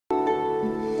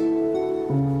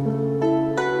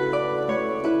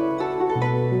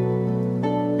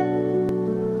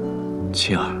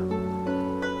青儿，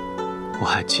我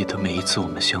还记得每一次我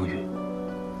们相遇，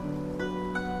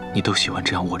你都喜欢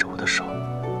这样握着我的手。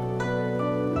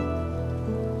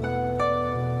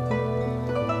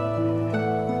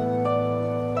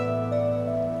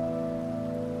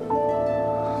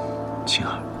青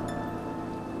儿，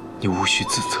你无需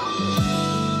自责，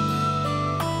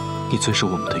你遵守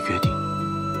我们的约定，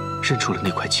认出了那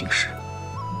块青石。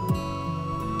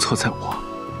错在我，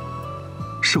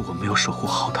是我没有守护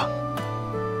好它，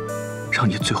让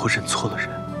你最后认错了人。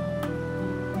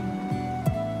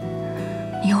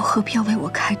你又何必要为我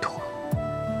开脱？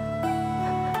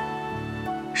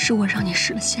是我让你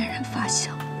失了仙人法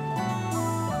相，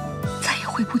再也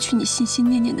回不去你心心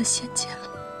念念的仙界了。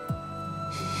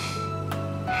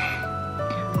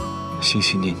心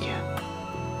心念念，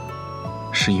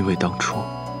是因为当初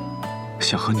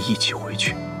想和你一起回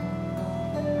去，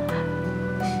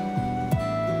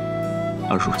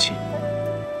而如今，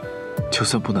就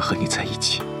算不能和你在一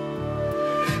起，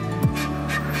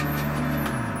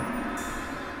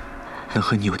能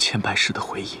和你有千百世的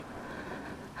回忆，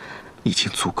已经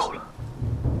足够了。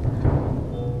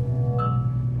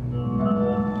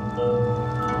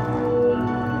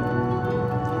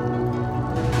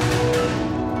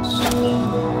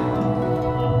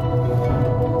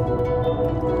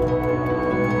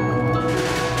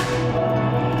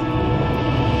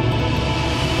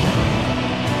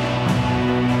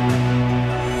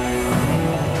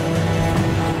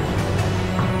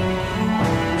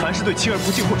凡是对青儿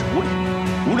不敬或者无礼，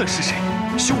无论是谁，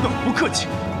休得不客气。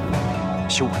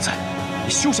有我在，你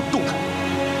休想动弹。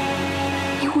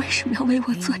你为什么要为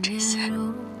我做这些？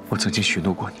我曾经许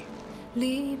诺过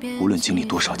你，无论经历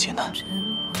多少劫难，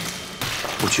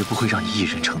我绝不会让你一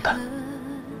人承担。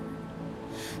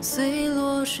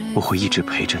我会一直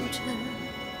陪着你，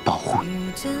保护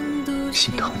你，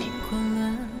心疼你。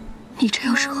你这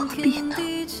又是何必呢？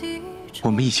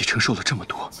我们一起承受了这么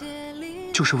多，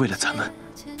就是为了咱们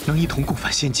能一同共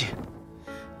返仙界。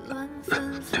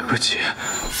对不起，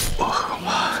我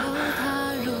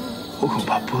恐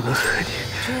怕不能和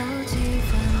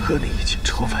你一起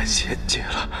重返仙界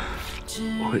了。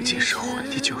我已经守护了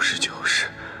你99世，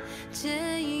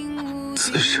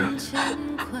此生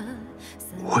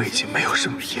我已经没有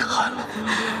什么遗憾了。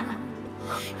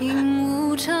因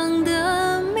无常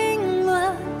的命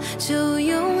乱，就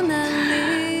有难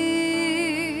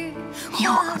离。你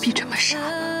又何必这么傻？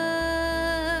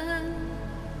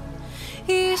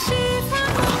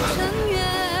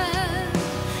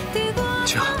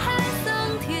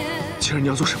青儿，你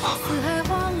要做什么？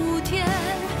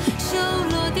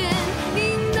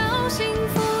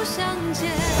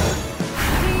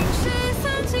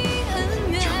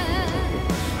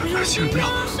青儿，不要！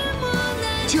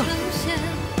青儿，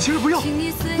青儿，不要！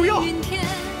不要！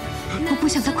我不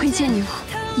想再亏欠你了，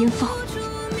银凤。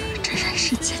这人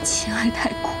世间情爱太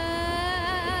苦，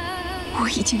我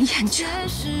已经厌倦了，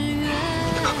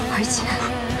而且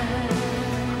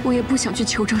我也不想去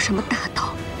求证什么大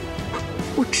道。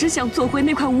我只想做回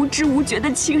那块无知无觉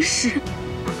的青石。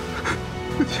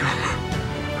青儿，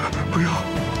不要，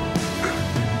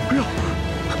不要，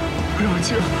不要，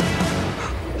青儿！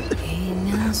一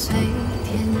年随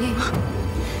天意，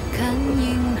看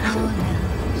萤火两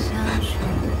相许，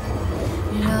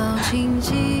绕荆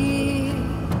棘，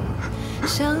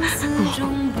相思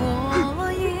中博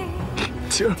弈。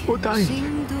青儿，我答应你，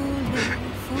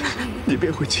你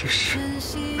变回青石，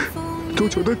多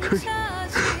久都可以。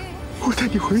我带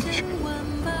你回去。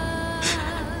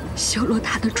修罗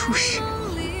塔的出世，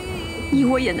你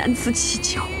我也难辞其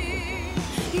咎。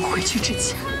回去之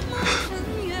前，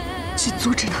去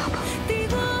阻止他吧。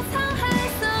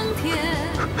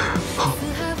好，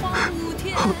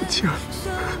好，青儿，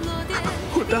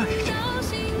我答应你。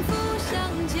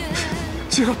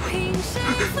青儿，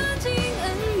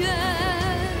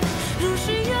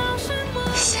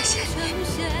谢谢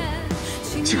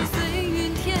你，青儿，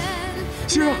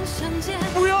青儿，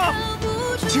不要，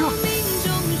青儿。